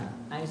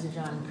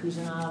Isojan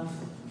Khusenov,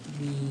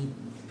 the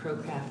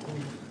Prokraft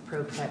Inc,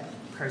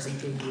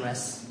 Prokraft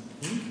US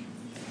Inc.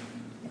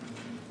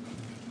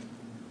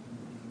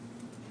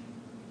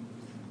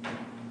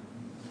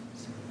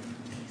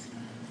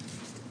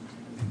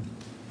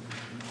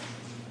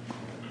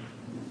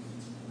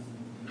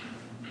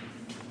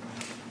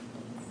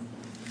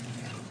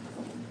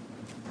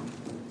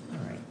 All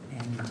right,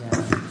 and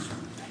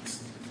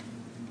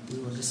we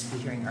will just be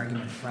hearing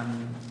argument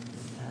from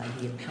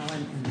the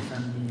appellant and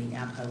from the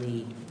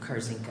appellee,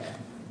 Karzinka.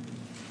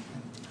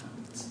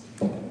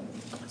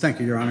 Thank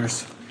you, Your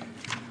Honors.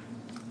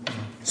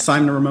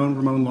 Simon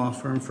Ramon Law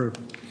Firm for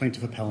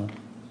Plaintiff Appellant.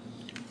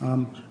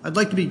 I'd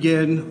like to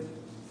begin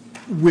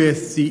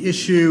with the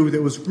issue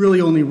that was really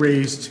only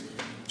raised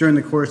during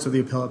the course of the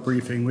appellate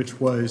briefing, which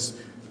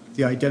was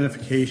the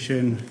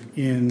identification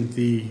in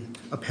the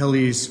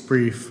appellee's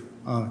brief,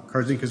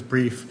 Karzinka's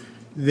brief,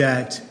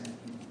 that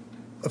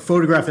a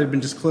photograph that had been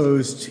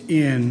disclosed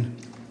in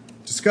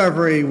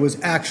discovery was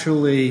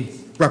actually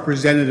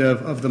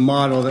representative of the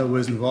model that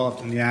was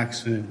involved in the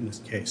accident in this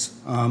case.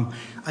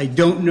 I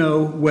don't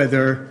know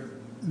whether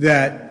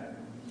that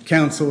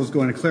counsel is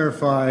going to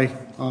clarify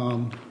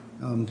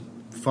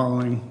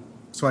following.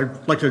 So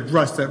I'd like to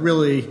address that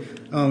really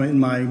in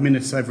my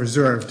minutes I've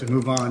reserved to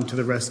move on to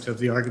the rest of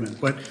the argument.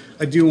 But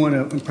I do want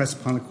to impress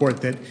upon the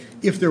court that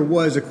if there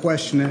was a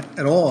question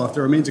at all, if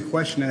there remains a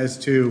question as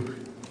to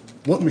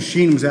what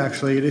machine was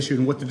actually at issue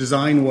and what the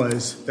design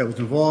was that was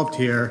involved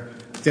here,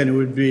 then it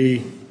would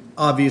be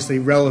obviously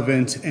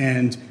relevant,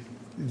 and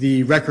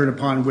the record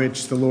upon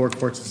which the lower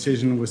court's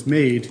decision was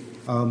made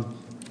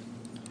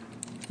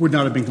would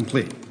not have been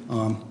complete.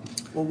 Well,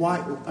 why?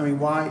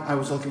 I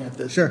was looking at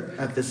this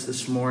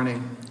this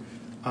morning,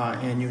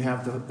 and you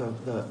have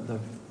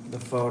the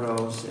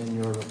photos in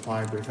your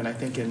reply brief, and I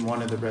think in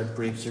one of the red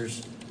briefs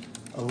there's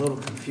a little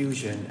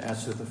confusion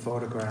as to the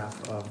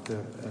photograph of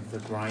the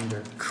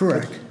grinder.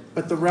 Correct.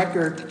 But the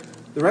record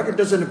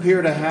doesn't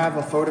appear to have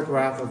a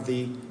photograph of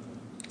the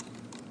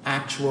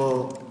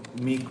actual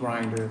meat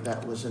grinder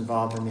that was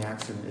involved in the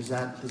accident. Is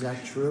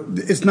that true?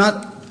 It's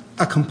not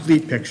a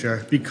complete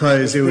picture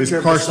because it was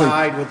partially of the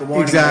side with the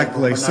warning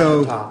exactly. Label,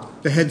 so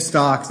the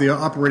headstock, the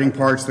operating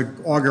parts, the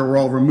auger were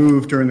all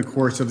removed during the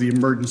course of the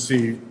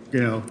emergency,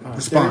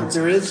 response.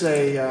 There is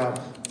an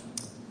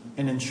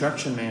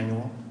instruction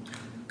manual.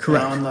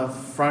 Correct. And on the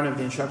front of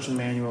the instruction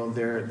manual,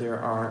 there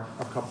are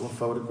a couple of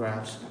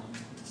photographs.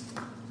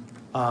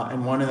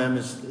 And one of them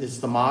is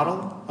the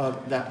model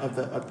of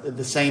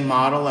the same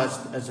model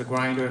as the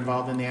grinder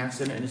involved in the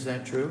accident. Is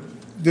that true?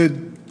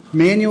 The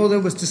manual that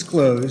was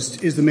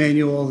disclosed is the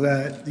manual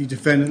that the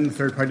defendant and the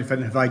third-party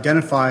defendant have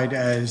identified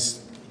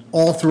as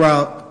all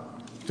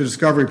throughout the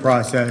discovery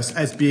process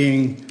as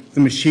being the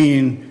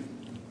machine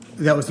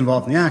that was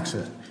involved in the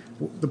accident.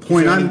 The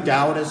point is there any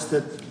doubt as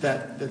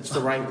that's the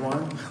right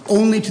one?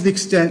 Only to the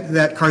extent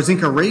that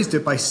Karzinka raised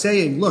it by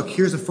saying, look,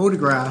 here's a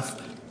photograph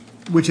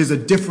which is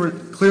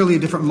clearly a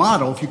different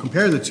model if you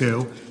compare the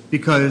two,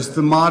 because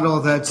the model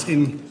that's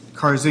in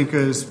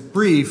Karzinka's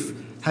brief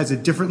has a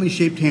differently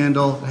shaped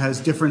handle, has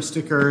different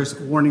stickers,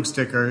 warning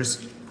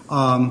stickers.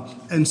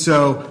 And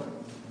so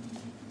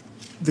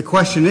the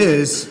question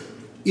is,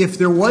 if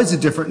there was a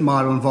different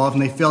model involved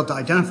and they failed to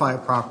identify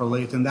it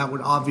properly, then that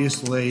would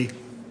obviously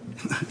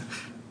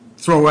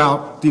throw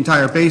out the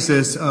entire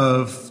basis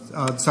of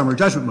the summary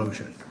judgment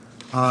motion.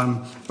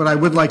 But I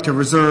would like to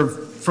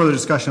reserve further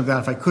discussion of that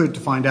if I could to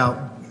find out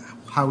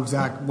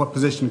what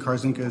position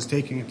Karzinka is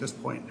taking at this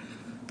point.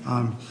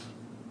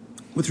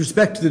 With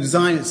respect to the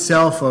design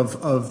itself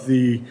of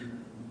the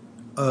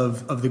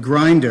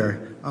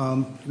grinder,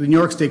 the New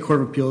York State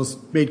Court of Appeals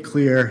made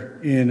clear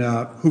in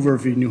Hoover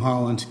v. New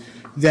Holland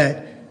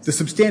that the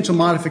substantial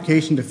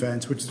modification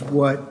defense, which is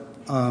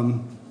what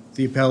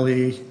the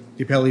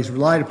appellees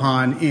relied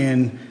upon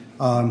in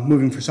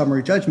moving for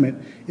summary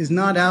judgment, is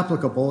not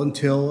applicable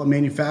until a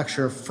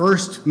manufacturer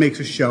first makes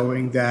a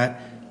showing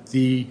that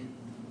the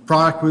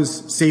product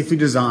was safely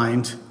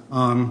designed,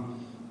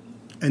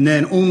 and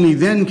then only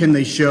then can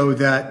they show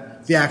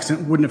that the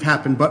accident wouldn't have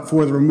happened but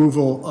for the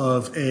removal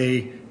of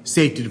a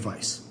safety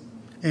device.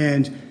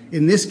 And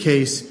in this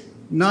case,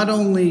 not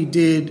only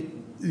did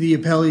the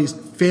appellees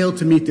fail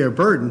to meet their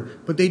burden,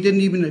 but they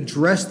didn't even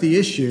address the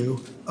issue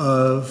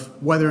of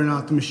whether or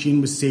not the machine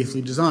was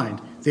safely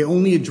designed. They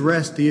only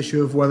addressed the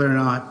issue of whether or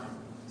not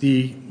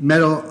the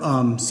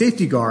metal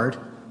safety guard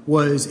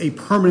was a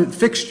permanent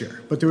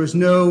fixture. But there was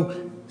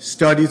no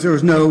studies, there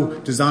was no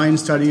design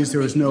studies,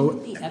 there was no...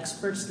 Didn't the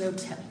experts, though,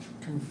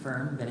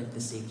 confirm that if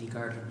the safety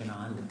guard had been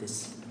on, that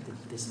this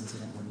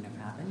incident wouldn't have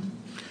happened?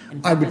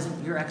 And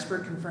doesn't your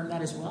expert confirm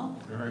that as well?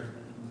 Right.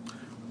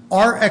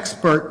 Our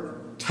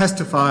expert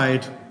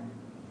testified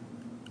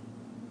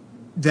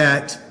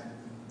that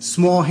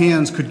small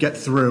hands could get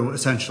through,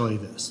 essentially,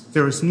 this.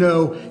 There was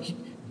no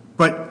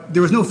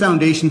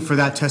foundation for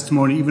that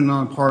testimony, even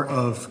on the part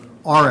of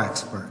our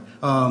expert.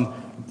 So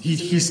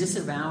you're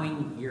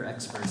disavowing your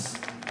expert's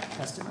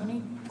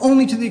testimony?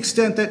 Only to the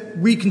extent that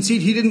we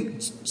concede he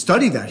didn't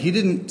study that. He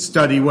didn't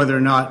study whether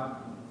or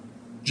not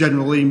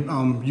generally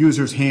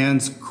users'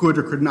 hands could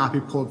or could not be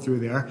pulled through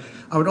there.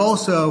 I would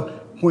also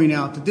point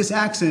out that this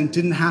accident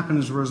didn't happen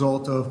as a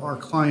result of our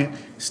client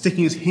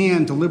sticking his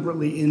hand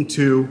deliberately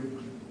into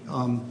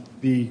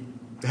the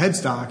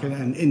headstock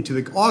and into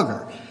the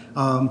auger.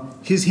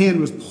 His hand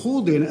was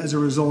pulled in as a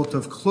result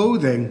of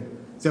clothing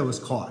that was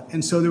caught.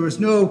 And so there was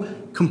no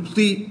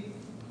complete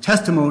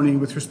testimony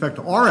with respect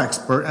to our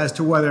expert as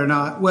to whether or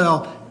not,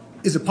 well,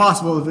 is it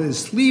possible that his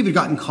sleeve had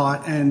gotten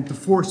caught and the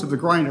force of the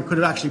grinder could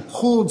have actually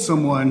pulled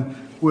someone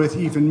with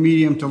even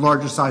medium to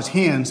larger sized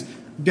hands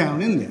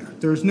down in there?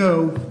 There's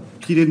no,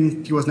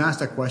 he wasn't asked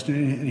that question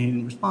and he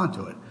didn't respond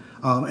to it.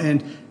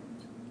 And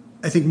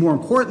I think more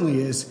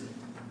importantly is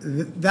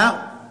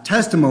that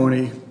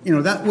testimony,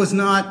 that was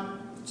not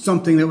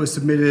something that was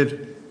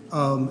submitted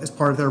as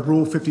part of their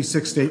Rule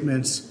 56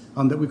 statements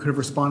that we could have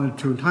responded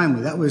to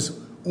timely. That was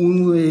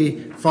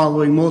only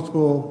following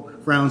multiple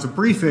rounds of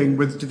briefing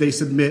did they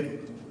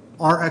submit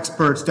our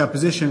expert's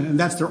deposition, and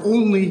that's their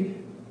only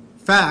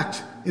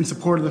fact in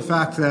support of the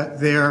fact that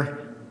their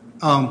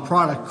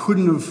product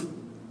couldn't have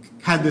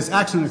had this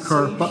accident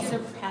occur. So you should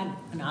have had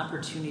an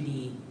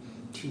opportunity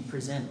to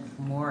present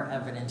more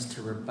evidence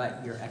to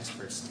rebut your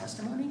expert's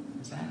testimony?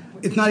 Is that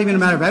what it's not even a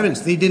matter of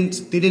evidence. They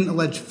didn't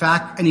allege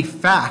any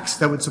facts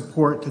that would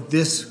support that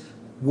this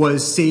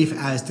was safe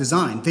as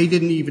designed. They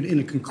didn't even, in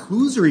a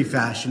conclusory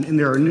fashion, in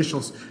their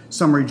initial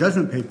summary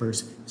judgment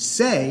papers,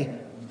 say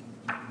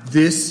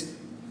this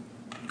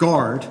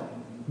guard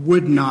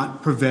would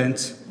not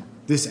prevent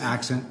this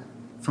accident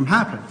from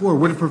happening, or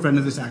would have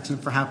prevented this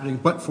accident from happening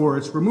but for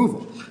its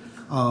removal.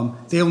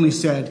 They only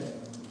said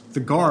the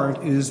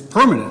guard is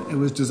permanent. It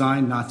was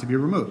designed not to be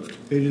removed.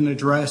 They didn't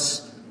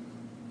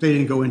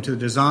go into the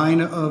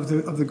design of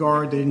the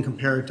guard. They didn't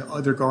compare it to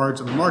other guards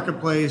in the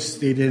marketplace.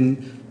 They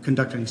didn't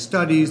conduct any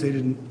studies. They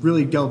didn't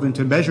really delve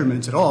into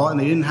measurements at all, and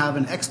they didn't have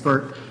an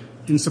expert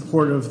in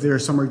support of their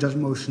summary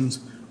judgment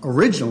motions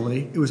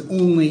originally. It was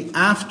only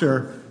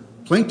after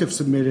plaintiff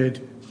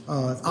submitted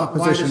opposition.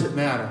 Why does it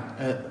matter,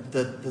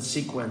 the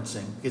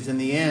sequencing? Because in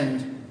the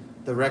end,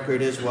 the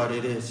record is what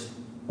it is.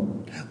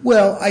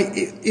 Well,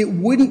 it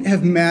wouldn't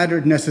have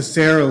mattered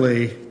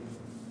necessarily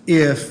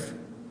if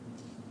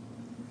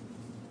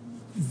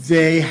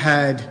they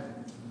had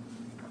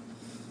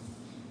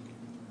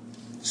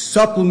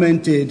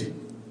supplemented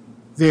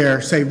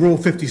their, say, Rule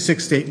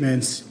 56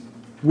 statements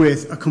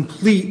with a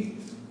complete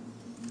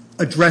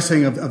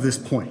addressing of this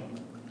point.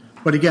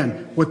 But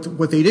again,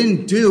 what they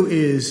didn't do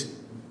is,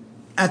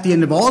 at the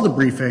end of all the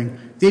briefing,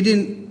 they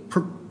didn't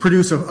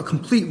produce a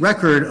complete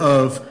record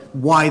of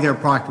why their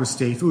product was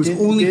safe. It was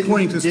only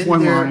pointing to this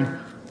one line.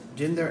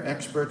 Didn't their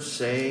experts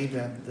say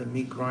that the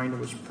meat grinder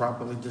was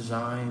properly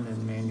designed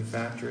and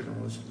manufactured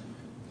and was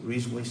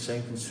reasonably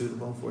safe and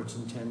suitable for its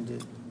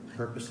intended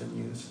purpose and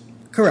use?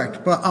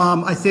 Correct, but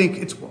I think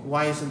it's...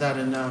 Why isn't that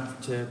enough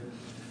to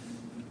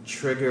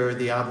trigger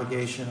the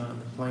obligation on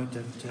the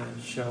plaintiff to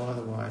show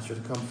otherwise or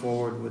to come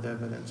forward with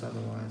evidence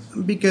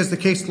otherwise? Because the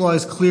case law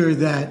is clear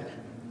that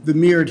the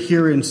mere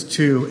adherence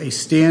to a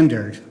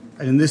standard,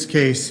 and in this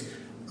case,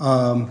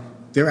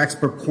 their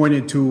expert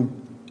pointed to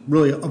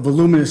really a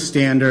voluminous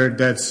standard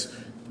that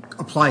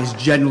applies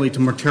generally to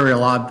machinery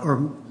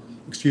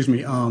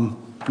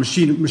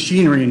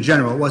in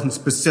general. It wasn't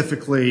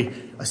specifically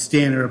a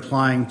standard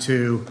applying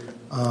to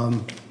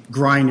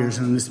grinders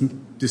and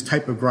this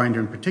type of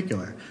grinder in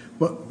particular.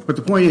 But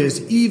the point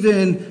is,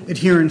 even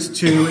adherence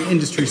to an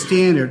industry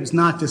standard is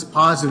not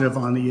dispositive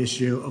on the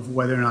issue of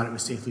whether or not it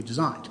was safely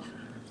designed.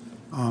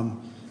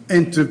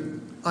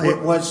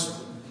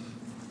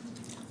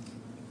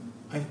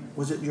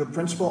 Was it your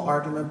principal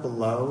argument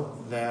below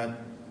that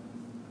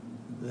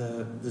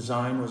the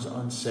design was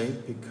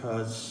unsafe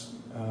because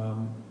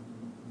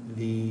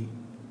the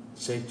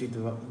safety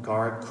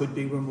guard could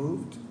be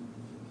removed?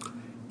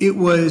 It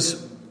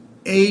was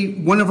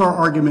one of our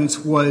arguments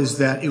was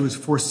that it was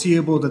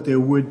foreseeable that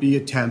there would be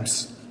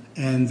attempts,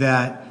 and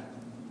that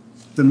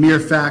the mere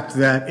fact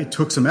that it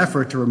took some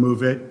effort to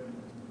remove it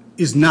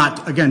is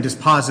not, again,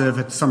 dispositive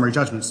at the summary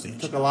judgment stage. It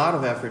took a lot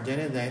of effort,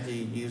 didn't it? They had to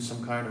use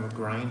some kind of a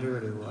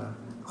grinder to...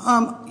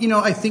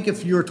 I think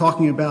if you're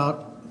talking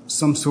about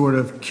some sort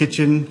of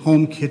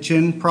home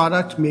kitchen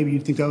product, maybe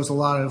you'd think that was a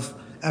lot of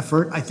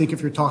effort. I think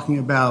if you're talking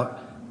about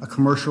a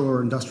commercial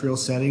or industrial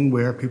setting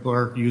where people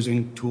are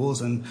using tools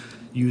and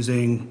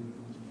using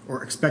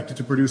or expected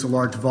to produce a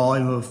large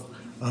volume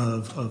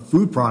of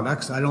food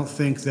products, I don't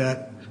think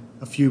that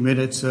a few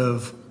minutes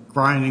of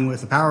grinding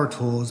with a power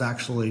tool is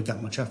actually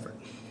that much effort.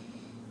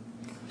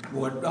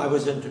 What I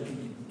was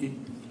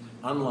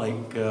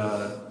unlike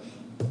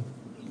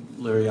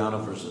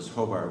Liriano versus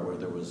Hobart, where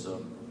there was a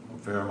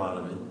fair amount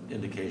of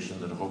indication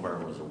that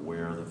Hobart was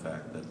aware of the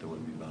fact that there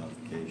would be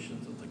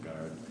modifications of the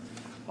guard.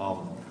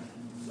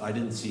 I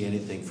didn't see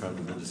anything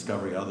from the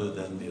discovery other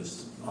than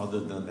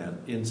that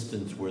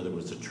instance where there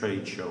was a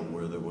trade show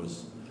where there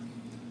was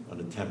an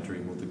attempt to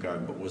remove the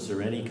guard. But was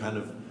there any kind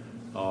of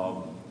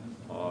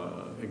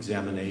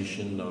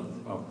examination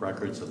of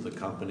records of the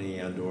company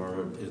and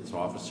or its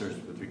officers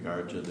with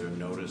regard to their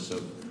notice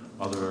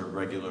other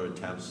regular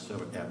attempts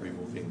at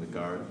removing the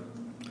guard?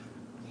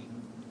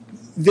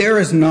 There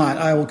is not.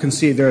 I will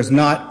concede there is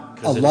not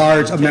a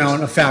large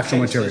amount of factual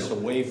material. It takes this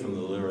away from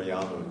the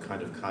Liriano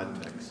kind of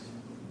context.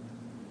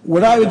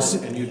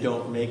 And you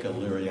don't make a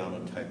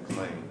Liriano type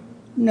claim.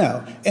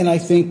 No, and I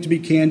think, to be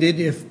candid,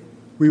 if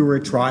we were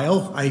at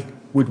trial, I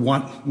would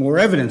want more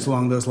evidence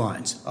along those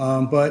lines.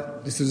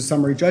 But this is a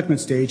summary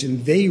judgment stage,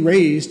 and they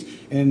raised,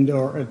 I'm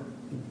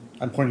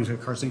pointing to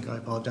Khusenov, I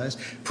apologize.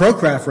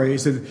 Prokraft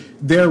raised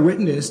that their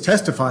witness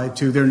testified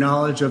to their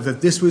knowledge of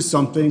that this was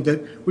something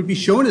that would be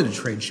shown at a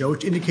trade show,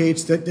 which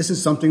indicates that this is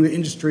something the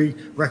industry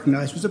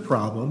recognized was a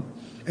problem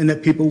and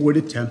that people would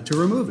attempt to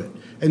remove it.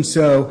 And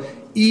so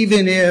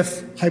even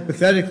if,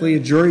 hypothetically, a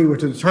jury were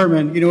to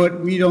determine, you know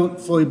what, we don't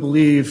fully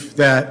believe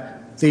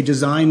that they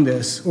designed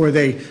this or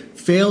they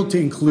failed to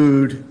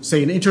include,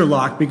 say, an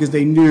interlock because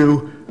they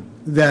knew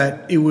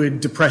that it would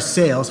depress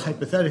sales,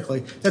 hypothetically,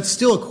 that's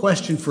still a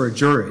question for a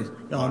jury.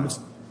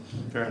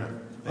 Fair enough.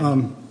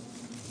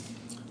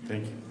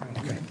 Thank you.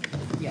 Okay.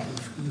 Yeah,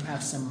 you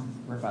have some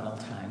rebuttal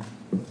time.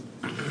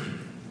 Okay.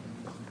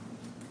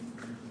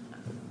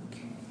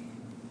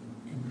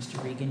 And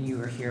Mr. Regan, you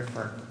are here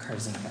for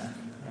Khusenov, right?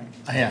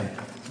 I am.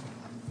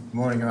 Good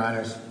morning, Your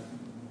Honors.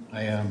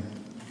 I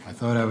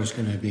thought I was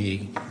going to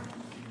be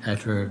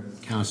after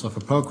counsel for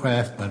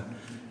Prokraft, but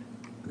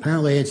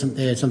apparently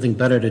they had something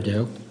better to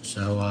do,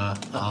 so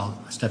I'll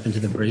step into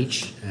the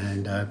breach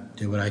and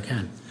do what I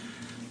can.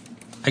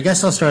 I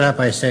guess I'll start out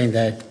by saying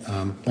that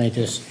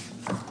plaintiff's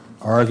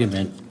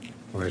argument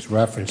or his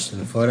reference to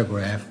the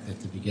photograph at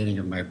the beginning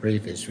of my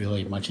brief is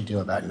really much ado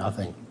about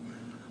nothing.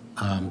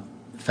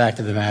 The fact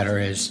of the matter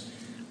is,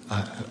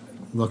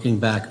 looking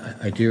back,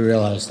 I do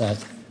realize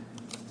that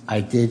I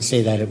did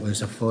say that it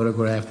was a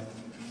photograph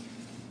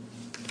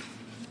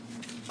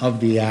of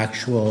the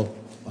actual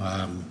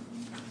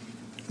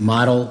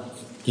model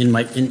and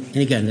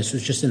again, this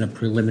was just in a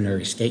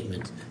preliminary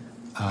statement.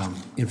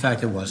 In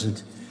fact, it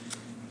wasn't.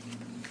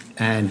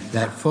 And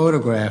that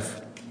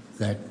photograph,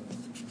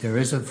 there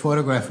is a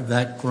photograph of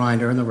that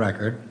grinder in the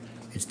record.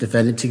 It's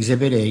Defendant's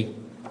Exhibit A.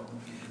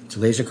 It's a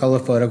laser color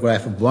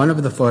photograph of one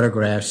of the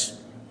photographs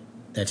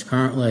that's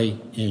currently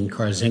in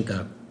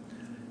Khusenov.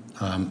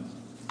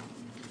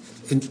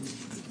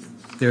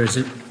 There's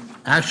an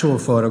actual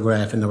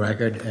photograph in the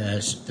record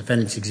as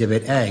Defendant's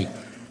Exhibit A.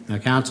 Now,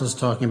 counsel's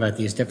talking about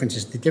these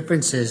differences. The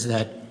difference is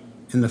that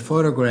in the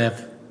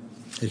photograph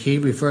that he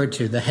referred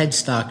to, the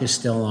headstock is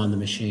still on the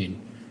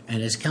machine.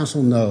 And as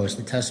counsel knows,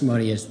 the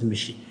testimony is the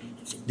machine.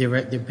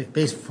 They're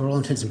based, for all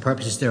intents and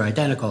purposes, they're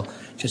identical.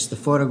 Just the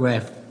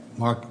photograph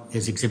marked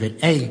as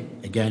Exhibit A,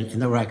 again, in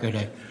the record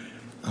at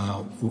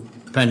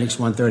Appendix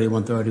 130,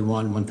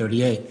 131,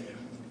 138,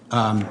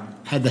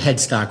 had the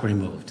headstock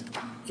removed.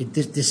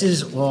 This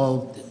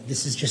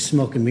is just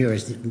smoke and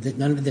mirrors.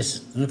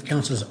 None of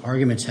counsel's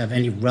arguments have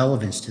any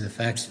relevance to the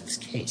facts of this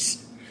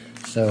case.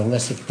 So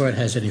unless the court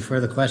has any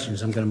further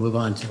questions, I'm going to move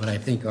on to what I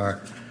think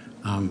are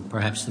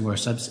perhaps the more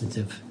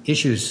substantive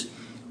issues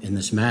in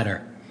this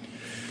matter.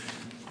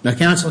 Now,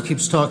 counsel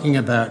keeps talking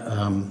about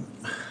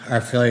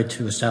our failure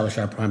to establish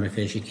our prima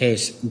facie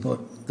case, but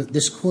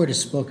this court has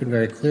spoken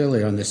very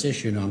clearly on this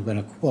issue, and I'm going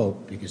to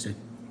quote, because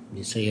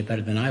you say it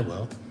better than I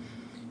will.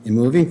 In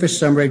moving for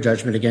summary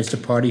judgment against a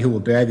party who will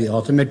bear the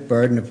ultimate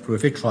burden of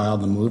proof at trial,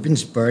 the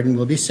movement's burden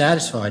will be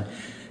satisfied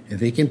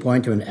if he can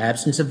point to an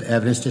absence of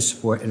evidence to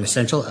support an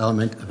essential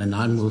element of a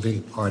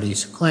non-moving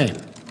party's claim.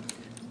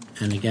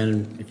 And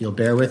again, if you'll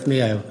bear with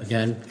me,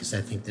 because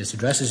I think this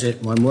addresses it,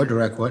 one more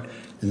direct quote,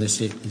 and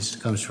this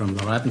comes from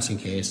the Robinson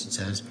case. It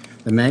says,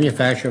 the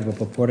manufacturer of a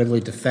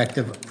purportedly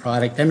defective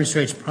product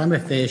demonstrates prima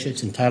facie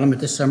its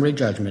entitlement to summary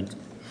judgment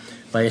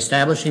by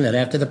establishing that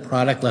after the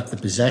product left the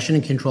possession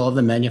and control of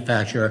the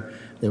manufacturer,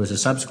 there was a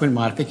subsequent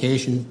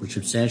modification which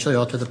substantially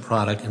altered the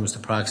product and was the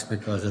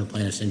proximate cause of the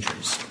plaintiff's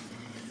injuries.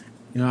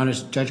 Your Honor,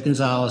 Judge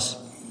Gonzalez,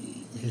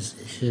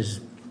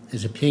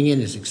 his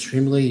opinion is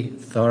extremely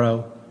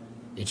thorough,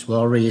 it's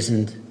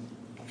well-reasoned,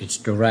 it's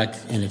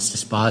direct, and it's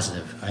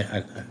dispositive.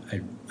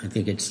 I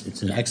think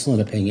it's an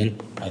excellent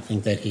opinion. I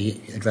think that he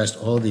addressed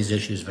all of these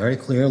issues very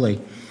clearly,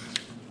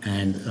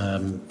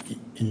 and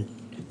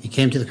he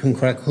came to the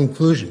correct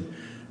conclusion.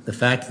 The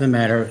fact of the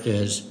matter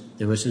is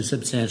there was a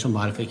substantial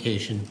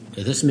modification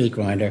to this meat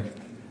grinder,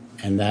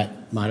 and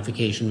that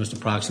modification was the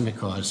proximate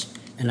cause.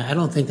 And I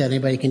don't think that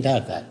anybody can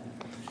doubt that.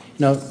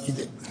 No,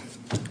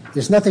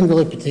 there's nothing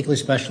really particularly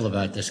special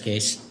about this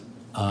case.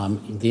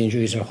 The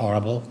injuries are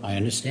horrible. I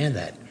understand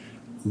that.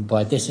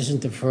 But this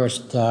isn't the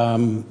first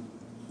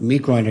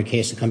meat grinder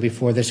case to come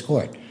before this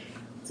court.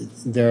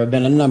 There have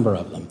been a number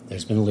of them.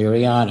 There's been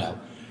Liriano.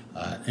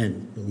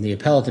 And in the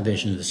appellate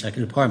division of the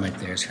Second Department,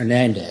 there's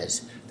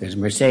Hernandez, there's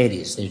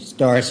Mercedes, there's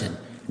Darson.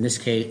 In this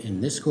case,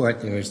 in this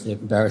court, there's the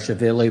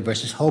Barashvili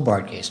versus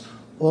Hobart case.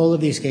 All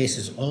of these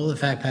cases, all the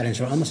fact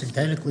patterns are almost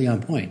identically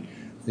on point.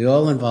 They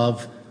all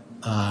involve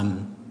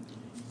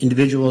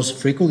individuals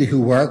frequently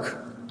who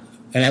work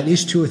And at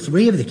least 2 or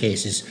 3 of the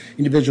cases,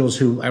 individuals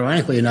who,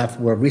 ironically enough,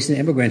 were recent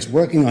immigrants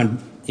working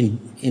in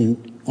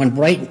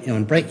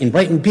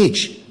Brighton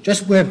Beach,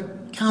 just where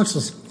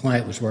counsel's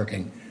client was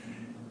working,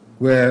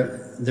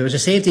 where there was a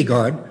safety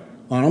guard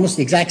on almost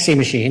the exact same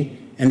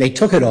machine, and they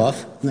took it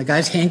off, and the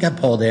guy's hand got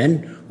pulled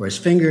in, or his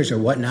fingers or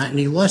whatnot, and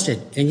he lost it.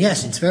 And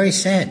yes, it's very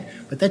sad,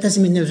 but that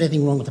doesn't mean there was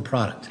anything wrong with the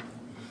product.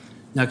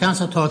 Now,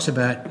 counsel talks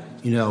about,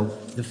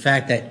 the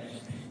fact that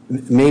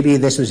maybe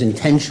this was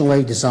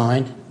intentionally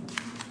designed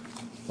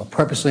or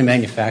purposely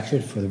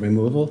manufactured for the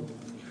removal.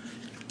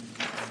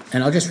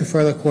 And I'll just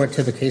refer the court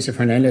to the case of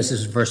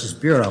Hernandez versus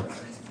Bureau.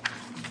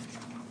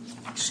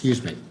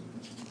 Excuse me.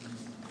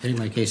 Getting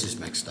my cases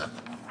mixed up.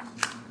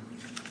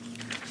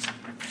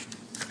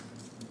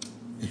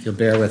 If you'll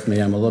bear with me,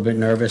 I'm a little bit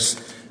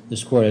nervous.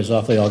 This court is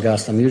awfully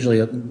august. I'm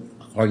usually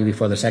argue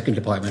before the second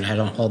department. I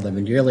don't hold them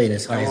nearly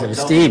as high as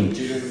esteem. That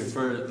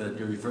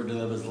you referred to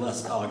them as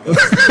less august.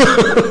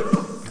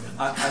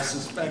 I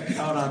suspect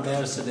out on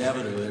Madison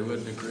Avenue they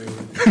wouldn't agree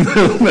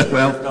with me.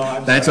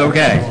 Well, that's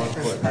okay.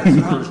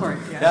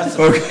 That's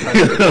okay.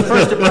 The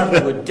first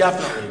department would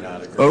definitely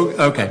not agree. Oh,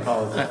 okay.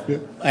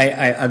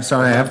 I'm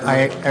sorry.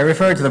 I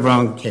referred to the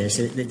wrong case.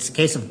 It's a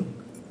case of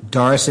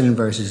Darson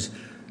versus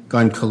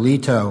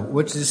Goncolito,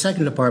 which is a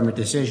second department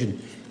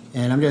decision.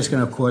 And I'm just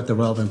going to quote the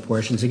relevant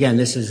portions. Again,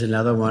 this is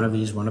another one of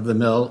these, one of the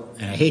mill.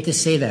 And I hate to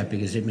say that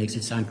because it makes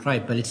it sound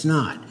trite, but it's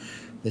not.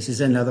 This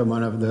is another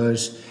one of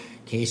those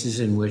cases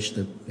in which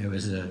there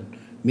was a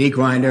meat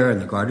grinder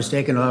and the guard was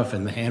taken off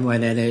and the hand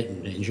went in it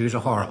and the injuries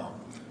are horrible.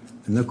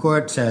 And the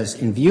court says,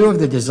 in view of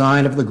the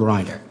design of the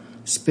grinder,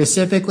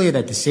 specifically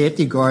that the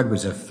safety guard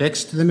was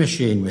affixed to the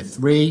machine with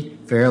 3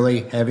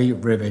 fairly heavy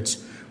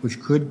rivets, which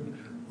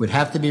would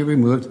have to be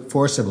removed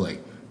forcibly,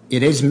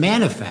 it is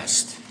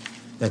manifest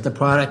that the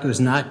product was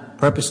not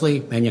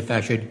purposely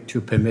manufactured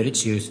to permit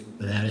its use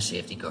without a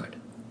safety guard.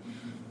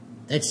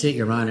 That's it,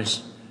 Your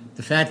Honors.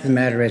 The fact of the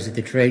matter is that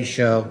the trade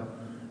show,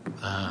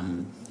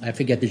 I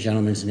forget the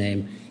gentleman's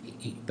name,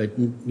 but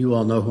you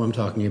all know who I'm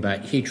talking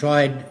about. He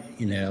tried,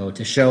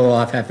 to show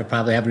off after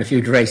probably having a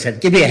few drinks, said,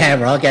 give me a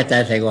hammer, I'll get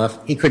that thing off.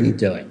 He couldn't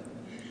do it.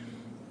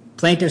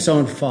 Plaintiff's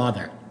own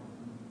father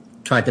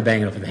tried to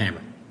bang it off with a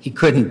hammer. He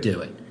couldn't do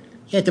it.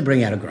 He had to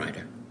bring out a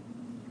grinder.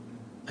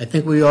 I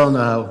think we all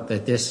know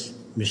that this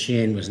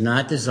machine was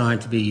not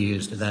designed to be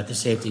used without the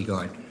safety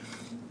guard.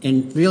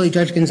 And really,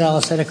 Judge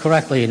Gonzalez said it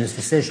correctly in his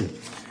decision.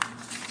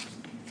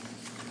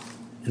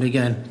 And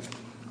again,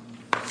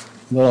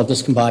 we're all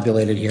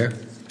discombobulated here.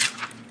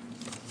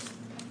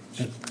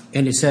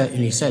 And he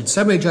said,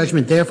 summary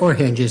judgment therefore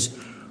hinges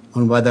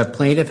on whether a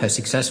plaintiff has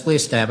successfully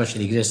established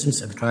the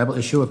existence of a tribal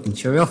issue of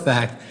material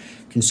fact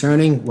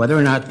concerning whether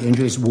or not the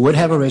injuries would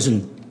have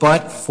arisen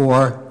but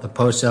for the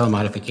post-sale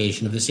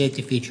modification of the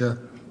safety feature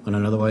on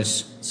an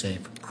otherwise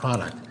safe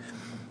product.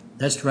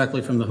 That's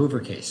directly from the Hoover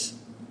case.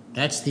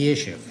 That's the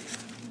issue.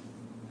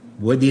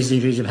 Would these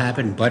injuries have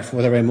happened but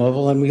for the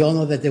removal? And we all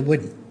know that they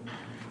wouldn't.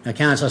 Now,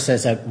 counsel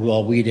says that,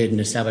 well, we didn't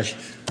establish.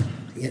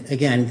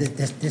 Again,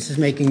 this is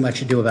making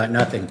much ado about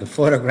nothing. The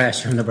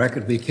photographs are on the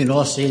record. We can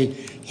all see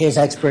his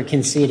expert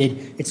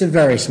conceded it's a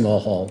very small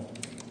hole.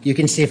 You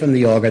can see from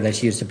the auger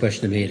that's used to push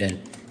the meat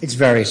in. It's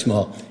very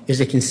small. Is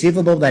it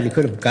conceivable that he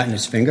could have gotten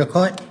his finger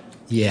caught?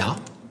 Yeah,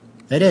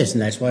 it is,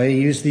 and that's why he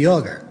used the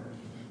auger.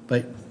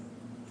 But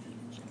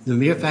the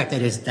mere fact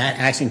that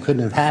accident could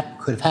have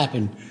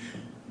happened,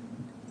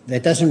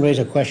 that doesn't raise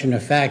a question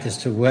of fact as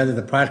to whether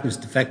the product was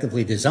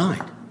defectively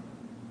designed.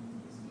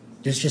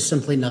 There's just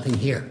simply nothing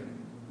here.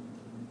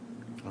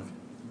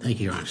 Thank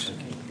you, Your Honor. Okay,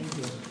 thank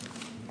you.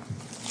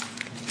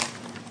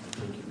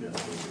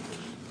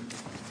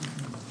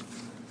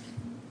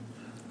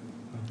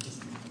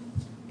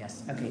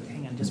 Yes, okay,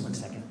 hang on just one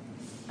second.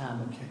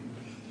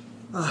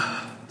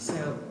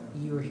 So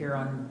you were here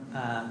on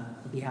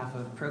behalf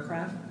of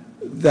Prokraft?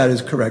 That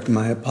is correct.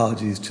 My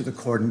apologies to the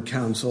court and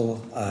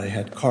counsel. I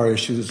had car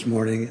issues this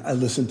morning. I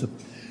listened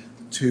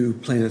to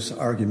plaintiff's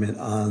argument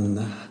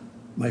on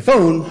my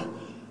phone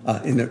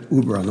in an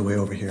Uber on the way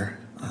over here.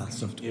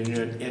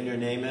 And your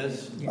name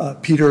is?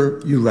 Peter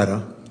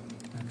Ureta.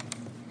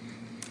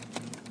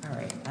 Okay. All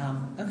right.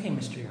 Okay,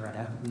 Mr.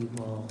 Ureta, we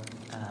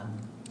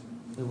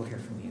will hear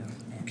from you.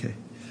 Okay.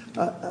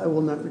 I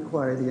will not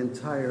require the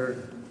entire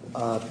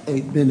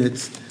 8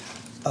 minutes.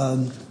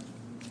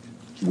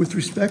 With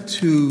respect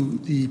to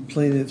the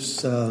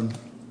plaintiff's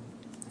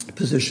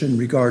position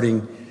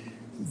regarding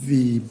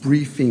the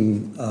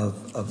briefing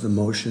of the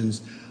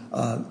motions,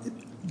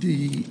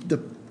 the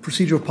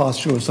procedural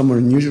posture was somewhat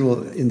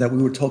unusual in that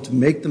we were told to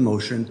make the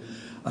motion,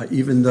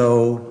 even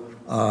though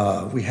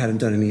we hadn't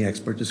done any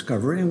expert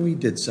discovery, and we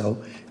did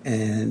so.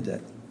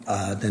 And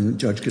then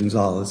Judge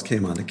Gonzalez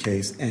came on the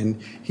case,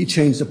 and he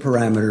changed the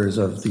parameters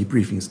of the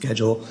briefing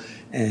schedule,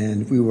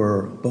 and we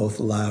were both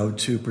allowed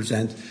to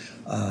present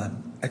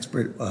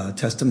expert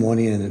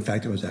testimony, and in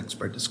fact it was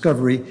expert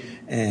discovery,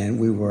 and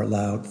we were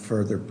allowed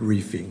further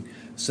briefing.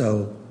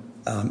 So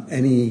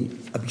any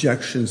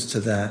objections to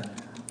that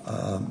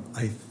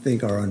I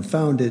think are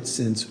unfounded,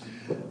 since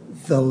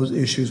those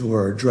issues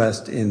were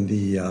addressed in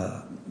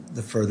the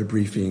the further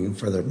briefing and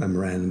further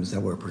memorandums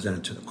that were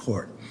presented to the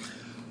court.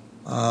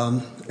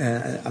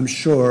 And I'm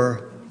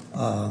sure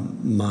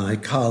my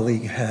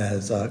colleague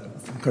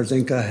from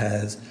Korzinka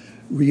has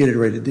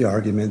reiterated the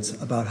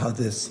arguments about how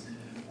this,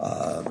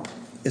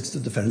 it's the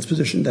defendant's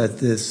position that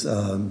this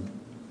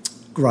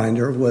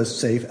grinder was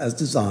safe as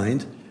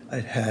designed.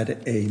 It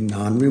had a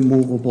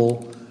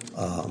non-removable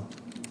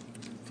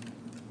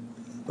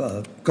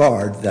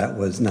guard that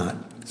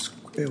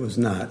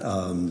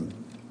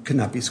could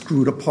not be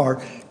screwed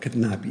apart, could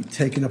not be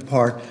taken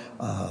apart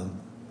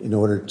in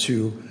order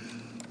to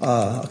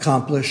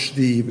accomplish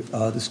the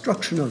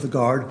destruction of the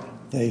guard.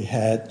 They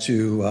had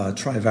to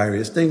try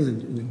various things,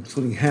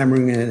 including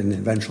hammering it and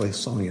eventually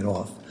sawing it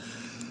off.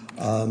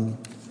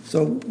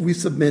 So we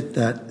submit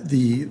that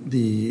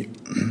the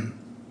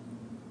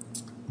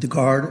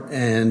guard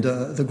and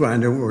the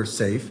grinder were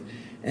safe,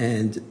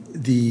 and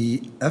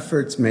the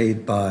efforts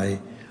made by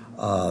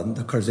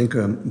the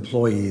Korzinka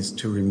employees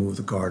to remove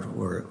the guard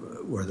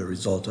were the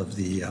result of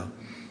the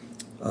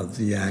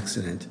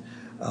accident.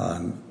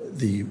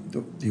 The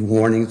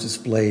warnings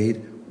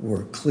displayed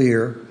were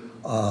clear.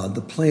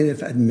 The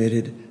plaintiff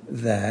admitted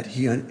that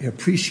he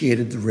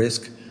appreciated the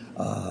risk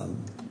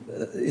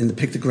in the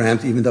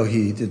pictograms, even though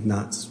he did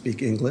not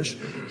speak English.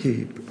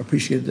 He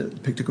appreciated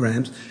the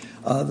pictograms.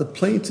 The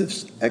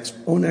plaintiff's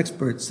own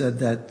expert said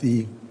that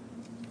the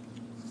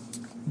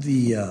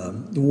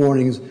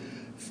warnings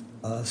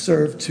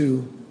served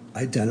to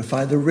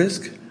identify the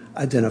risk,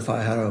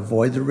 identify how to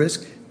avoid the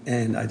risk,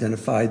 and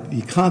identify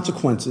the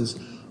consequences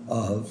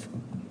of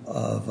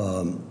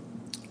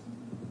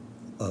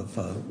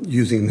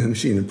using the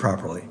machine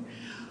improperly.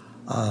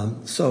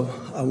 So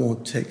I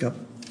won't take up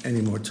any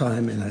more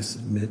time, and I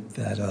submit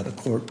that the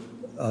court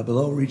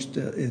below reached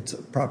its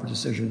proper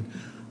decision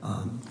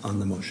on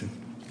the motion.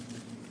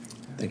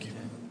 Thank you.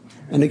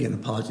 And again,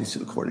 apologies to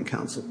the court and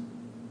counsel.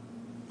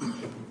 Thank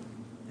you.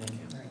 All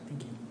right,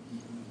 thank you.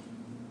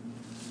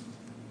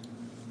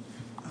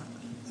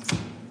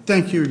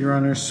 Thank you, Your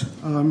Honors.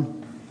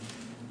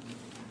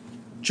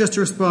 Just to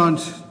respond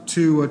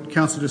to what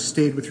counsel just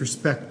stated with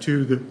respect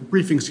to the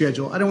briefing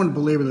schedule, I don't want to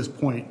belabor this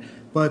point,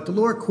 but the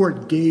lower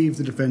court gave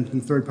the defendant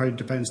and third-party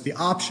defendants the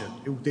option.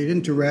 They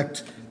didn't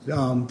direct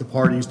the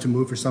parties to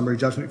move for summary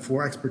judgment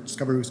before expert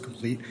discovery was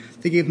complete.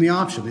 They gave them the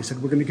option. They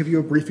said, we're going to give you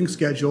a briefing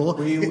schedule.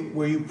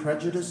 Were you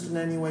prejudiced in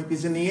any way?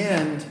 Because in the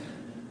end,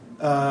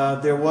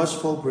 there was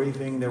full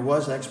briefing, there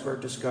was expert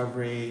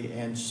discovery,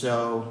 and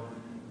so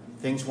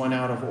things went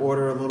out of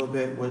order a little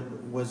bit.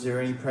 Was there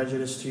any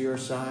prejudice to your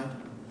side?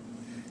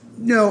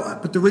 No,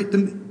 but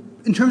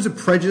in terms of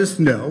prejudice,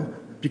 no,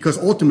 because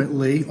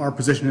ultimately our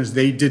position is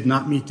they did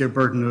not meet their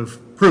burden of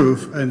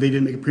proof, and they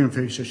didn't make a prima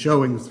facie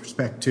showing with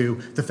respect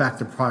to the fact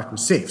the product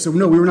was safe. So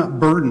no, we were not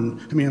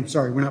burdened.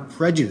 We're not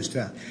prejudiced to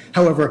that.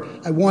 However,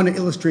 I want to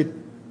illustrate,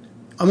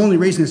 I'm only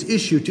raising this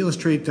issue to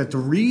illustrate that the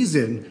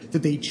reason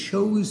that they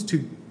chose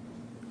to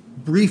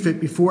brief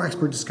it before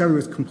expert discovery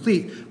was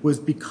complete was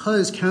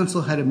because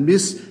counsel had a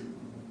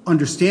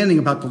misunderstanding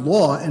about the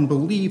law and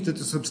believed that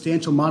the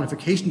substantial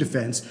modification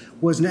defense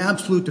was an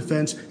absolute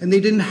defense, and they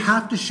didn't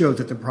have to show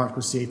that the product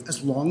was safe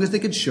as long as they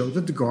could show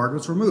that the guard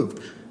was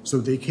removed. So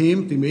they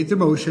came, they made their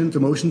motion. The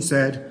motion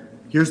said,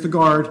 here's the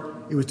guard.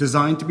 It was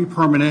designed to be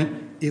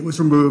permanent. It was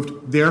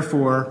removed.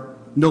 Therefore,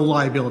 no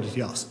liability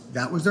to us.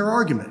 That was their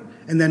argument.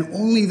 And then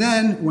only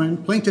then, when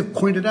plaintiff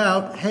pointed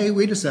out, hey,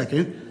 wait a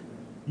second,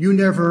 you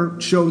never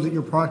showed that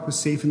your product was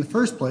safe in the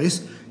first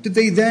place, did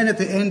they then at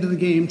the end of the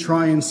game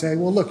try and say,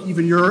 well, look,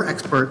 even your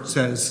expert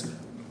says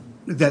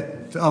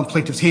that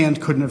plaintiff's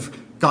hand couldn't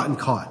have gotten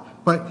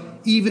caught. But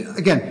even,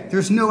 again,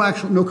 there's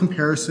no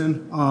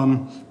comparison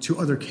to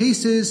other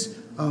cases.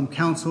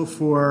 Counsel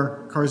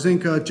for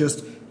Korzinka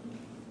just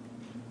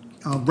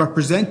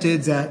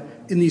represented that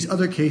in these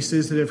other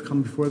cases that have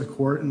come before the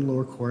court and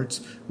lower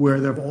courts where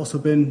there have also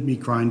been meat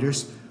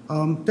grinders,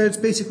 that it's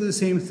basically the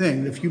same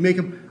thing. If you make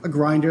a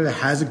grinder that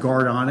has a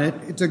guard on it,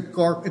 it's a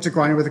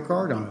grinder with a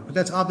guard on it. But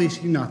that's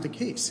obviously not the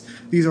case.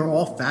 These are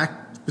all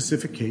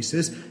fact-specific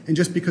cases, and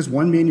just because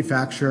one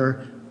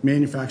manufacturer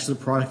manufactures a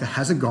product that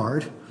has a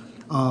guard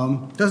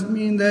doesn't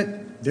mean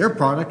that their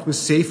product was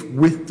safe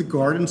with the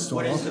guard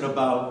installed. What is it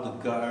about the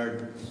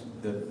guard,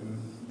 the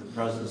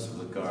presence of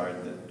the guard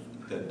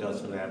that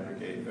doesn't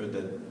abrogate, or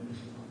that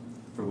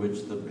for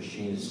which the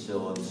machine is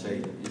still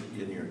unsafe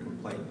in your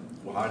complaint?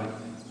 Well,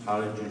 how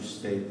did you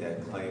state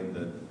that claim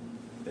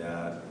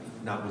that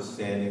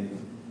notwithstanding,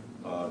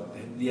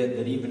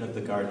 that even if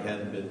the guard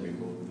hadn't been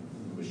removed,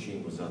 the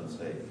machine was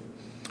unsafe?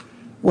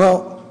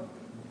 Well,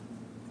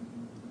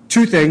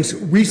 two things.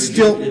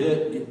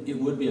 It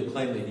would be a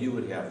claim that you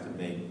would have to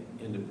make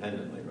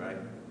independently, right?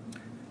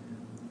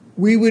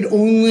 We would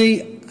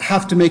only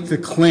have to make the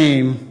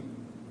claim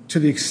to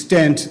the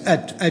extent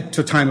at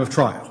the time of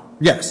trial.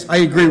 Yes, I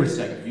agree with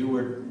that.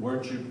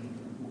 Weren't you?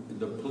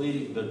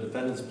 The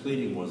defendant's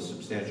pleading was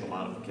substantial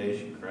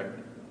modification, correct?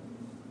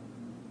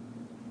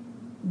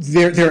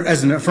 There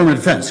as an affirmative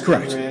defense,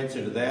 correct. Your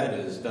answer to that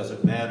is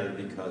doesn't matter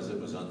because it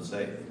was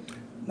unsafe.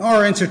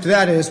 Our answer to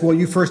that is, well,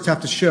 you first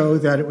have to show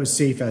that it was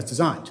safe as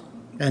designed.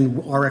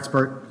 and our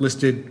expert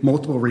listed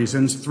multiple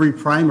reasons, 3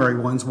 primary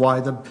ones why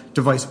the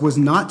device was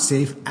not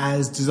safe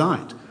as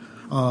designed.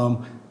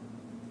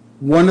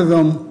 One of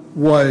them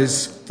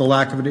was the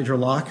lack of an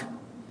interlock.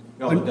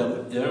 No,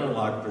 but the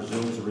interlock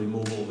presumes the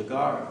removal of the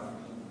guard.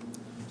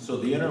 So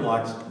the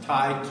interlock's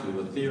tied to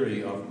a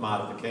theory of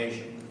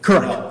modification.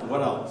 Correct.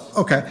 What else?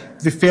 Okay.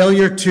 The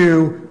failure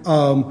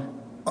to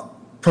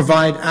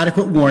provide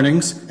adequate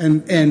warnings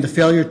and the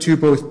failure to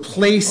both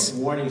place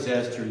warnings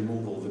as to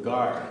removal of the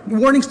guard.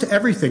 Warnings to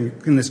everything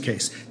in this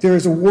case. There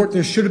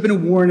should have been a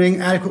warning,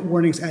 adequate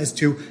warnings as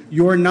to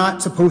you're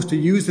not supposed to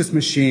use this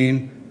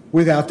machine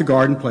without the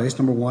guard in place,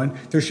 number one.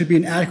 There should be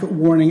an adequate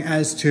warning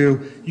as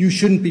to you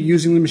shouldn't be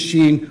using the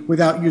machine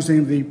without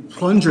using the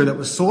plunger that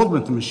was sold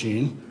with the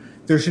machine.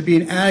 There should be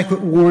an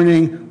adequate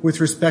warning with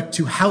respect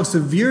to how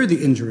severe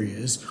the injury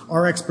is.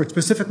 Our expert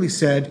specifically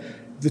said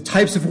the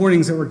types of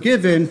warnings that were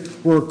given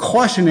were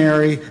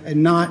cautionary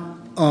and not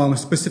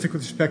specific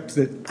with respect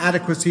to the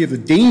adequacy of the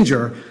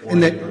danger.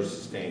 Warning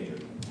versus danger.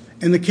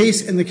 And the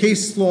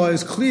case law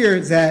is clear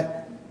that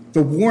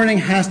the warning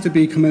has to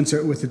be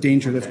commensurate with the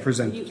danger that's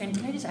presented. And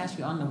can I just ask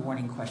you on the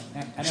warning question?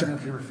 I don't know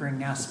if you're referring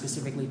now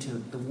specifically to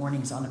the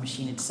warnings on the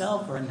machine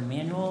itself or in the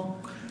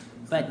manual,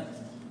 but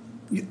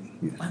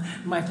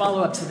my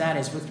follow-up to that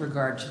is with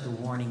regard to the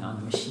warning on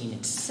the machine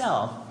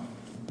itself.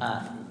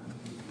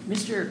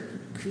 Mr.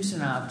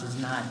 Khusenov does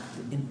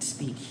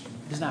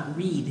not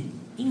read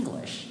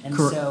English, and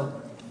Correct.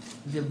 so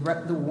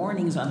the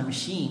warnings on the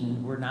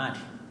machine were not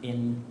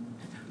in.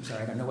 I'm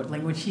sorry, I don't know what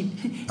language he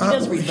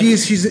does read.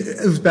 He's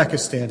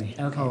Uzbekistani.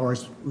 Okay. Or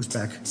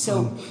Uzbek.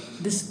 So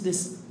this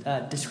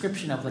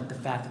description of like the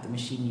fact that the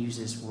machine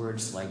uses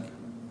words like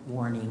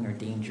warning or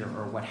danger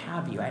or what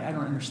have you, I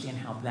don't understand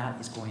how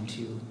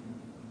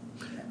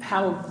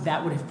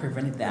that would have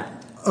prevented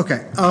that.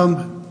 Okay.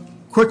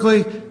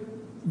 Quickly,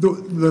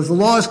 the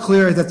law is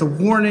clear that the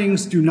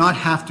warnings do not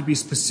have to be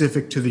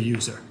specific to the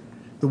user.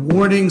 The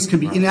warnings can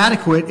be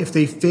inadequate if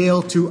they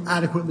fail to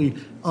adequately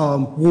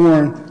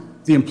warn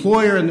the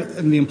employer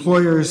and the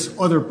employer's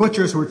other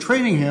butchers who are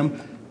training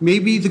him.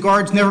 Maybe the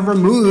guard's never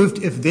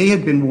removed if they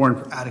had been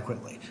warned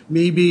adequately.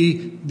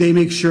 Maybe they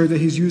make sure that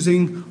he's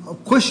using a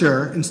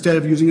pusher instead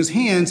of using his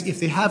hands if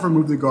they have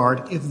removed the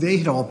guard, if they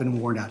had all been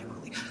warned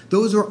adequately.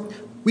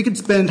 We could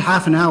spend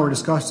half an hour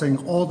discussing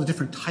all the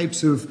different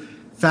types of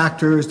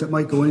factors that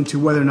might go into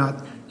whether or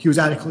not he was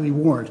adequately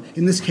warned.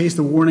 In this case,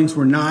 the warnings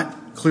were not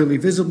clearly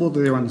visible.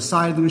 They were on the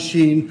side of the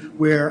machine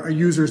where a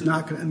user is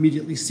not going to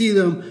immediately see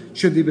them.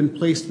 Should they have been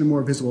placed in a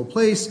more visible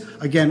place?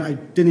 Again, I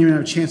didn't even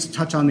have a chance to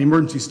touch on the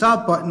emergency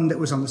stop button that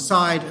was on the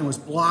side and was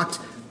blocked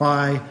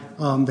by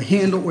the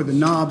handle or the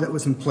knob that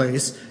was in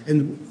place,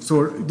 and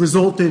so it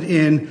resulted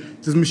in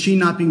the machine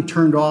not being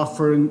turned off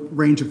for a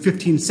range of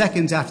 15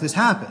 seconds after this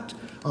happened.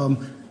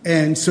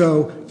 And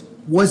so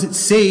was it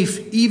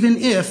safe even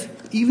if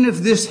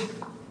this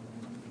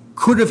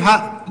could have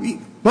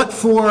happened, but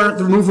for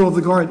the removal of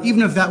the guard,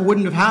 even if that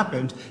wouldn't have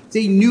happened,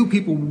 they knew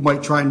people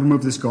might try and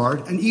remove this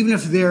guard, and even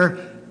if there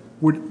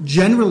would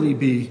generally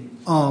be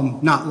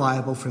not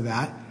liable for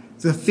that,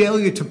 the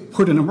failure to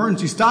put an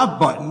emergency stop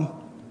button,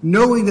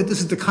 knowing that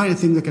this is the kind of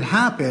thing that could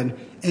happen,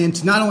 and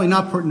to not only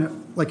not put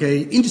like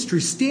a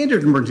industry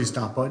standard emergency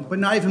stop button, but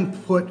not even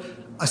put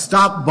a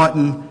stop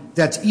button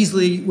that's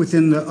easily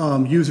within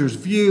the user's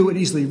view and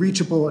easily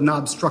reachable and not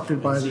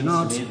obstructed by the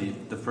knobs. It seems to me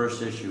the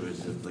first issue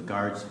is if the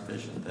guard's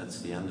sufficient, that's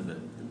the end of it,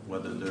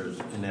 whether there's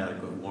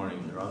inadequate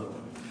warnings or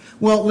otherwise.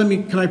 Well,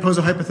 can I pose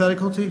a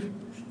hypothetical to you?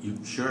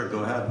 Sure, go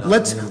ahead.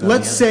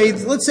 Let's say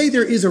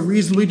there is a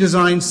reasonably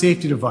designed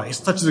safety device,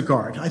 such as a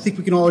guard. I think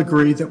we can all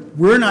agree that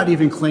we're not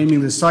even claiming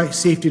the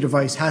safety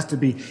device has to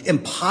be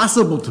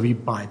impossible to be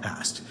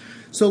bypassed.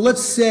 So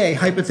let's say,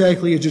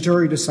 hypothetically, a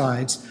jury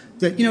decides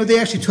that, they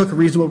actually took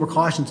reasonable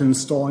precautions in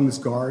installing this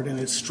guard, and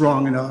it's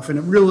strong enough, and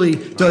it really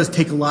does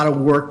take a lot of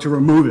work to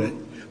remove it.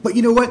 But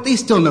you know what? They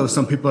still know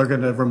some people are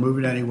going to remove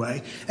it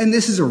anyway, and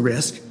this is a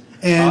risk.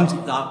 And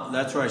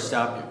that's where I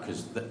stop you,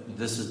 because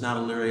this is not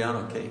a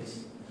Liriano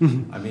case.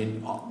 Mm-hmm. I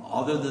mean,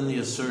 other than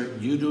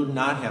you do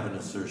not have an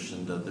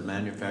assertion that the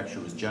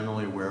manufacturer was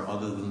generally aware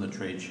other than the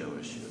trade show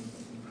issue.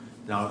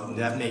 Now,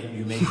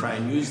 you may try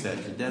and use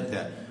that to dent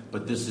that,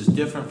 but this is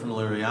different from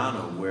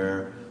Liriano,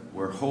 where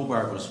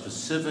Hobart was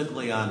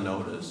specifically on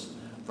notice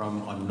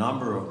from a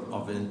number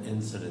of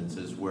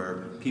incidences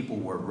where people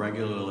were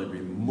regularly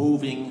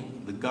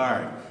removing the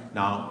guard.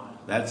 Now,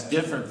 that's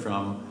different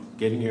from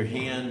getting your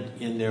hand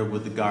in there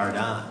with the guard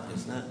on,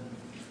 isn't it?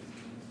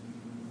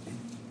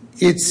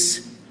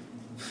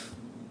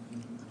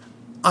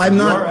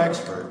 Your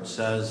expert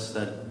says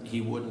that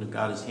he wouldn't have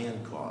got his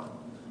hand caught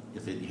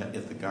if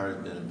the guard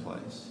had been in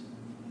place.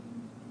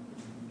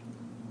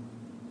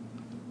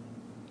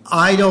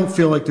 I don't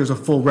feel like there's a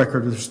full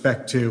record with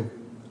respect to.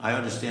 I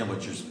understand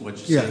what you're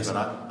Yes. saying, but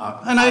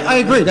I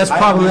agree. That's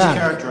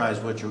problematic. I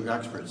mischaracterized what your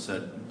expert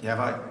said. Have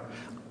I?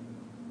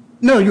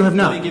 No, you have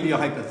not. Let me give you a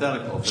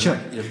hypothetical. Sure.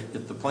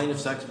 If the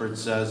plaintiff's expert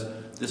says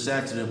this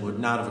accident would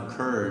not have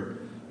occurred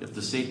if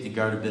the safety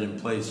guard had been in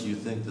place, you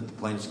think that the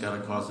plaintiff's got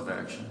a cause of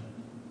action?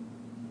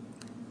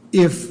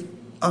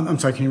 I'm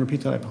sorry, can you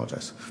repeat that? I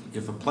apologize.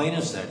 If a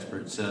plaintiff's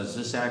expert says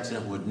this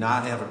accident would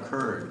not have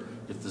occurred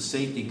if the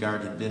safety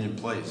guard had been in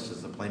place,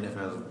 does the plaintiff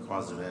have a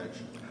cause of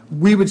action?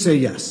 We would say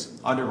yes.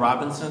 Under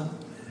Robinson?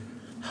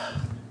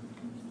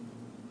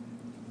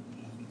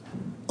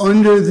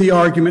 Under the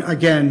argument,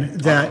 again,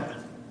 that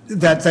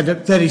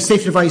a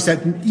safety device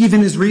that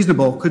even is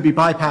reasonable could be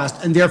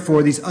bypassed, and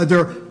therefore these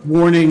other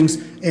warnings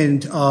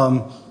and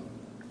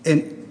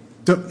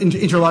the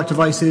interlock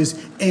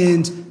devices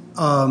and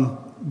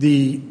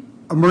the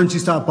emergency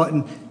stop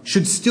button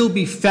should still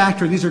be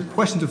factored. These are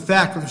questions of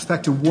fact with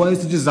respect to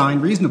was the design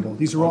reasonable.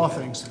 These are all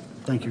things.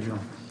 Thank you, John.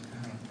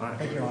 All right.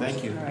 Thank you.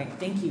 All right,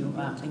 thank you.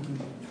 Thank you.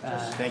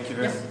 Thank you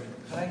very much.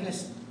 Can I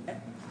just?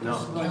 No.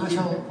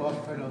 Counsel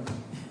offered a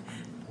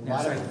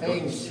lot of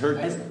things.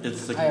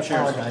 It's the I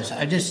chair's.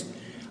 apologize.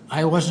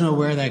 I wasn't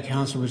aware that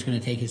counsel was going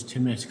to take his 2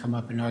 minutes to come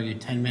up and argue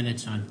 10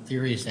 minutes on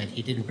theories that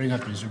he didn't bring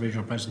up in his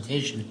original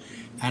presentation.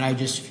 And I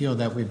just feel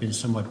that we've been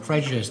somewhat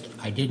prejudiced.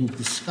 I didn't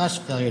discuss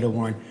failure to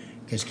warn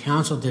because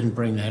counsel didn't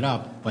bring that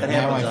up. But That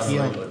now I happens on a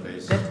feel regular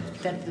basis.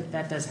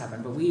 That does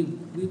happen, but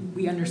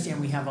we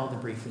understand we have all the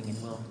briefing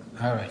and we'll.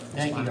 all right.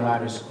 Thank you, respond Your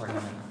Honors.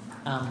 accordingly.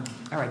 All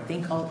right,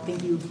 thank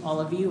you, all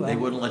of you. They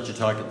wouldn't let you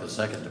talk at the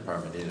second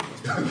department either.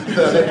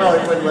 They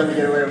probably wouldn't let me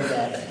get away with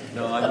that.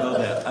 No, I know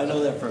that. I know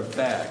that for a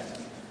fact.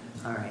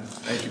 All right.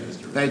 Thank you,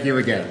 Mr. Thank you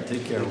again.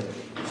 Take care.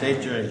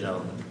 Safe journey,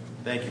 gentlemen.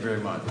 Thank you very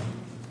much.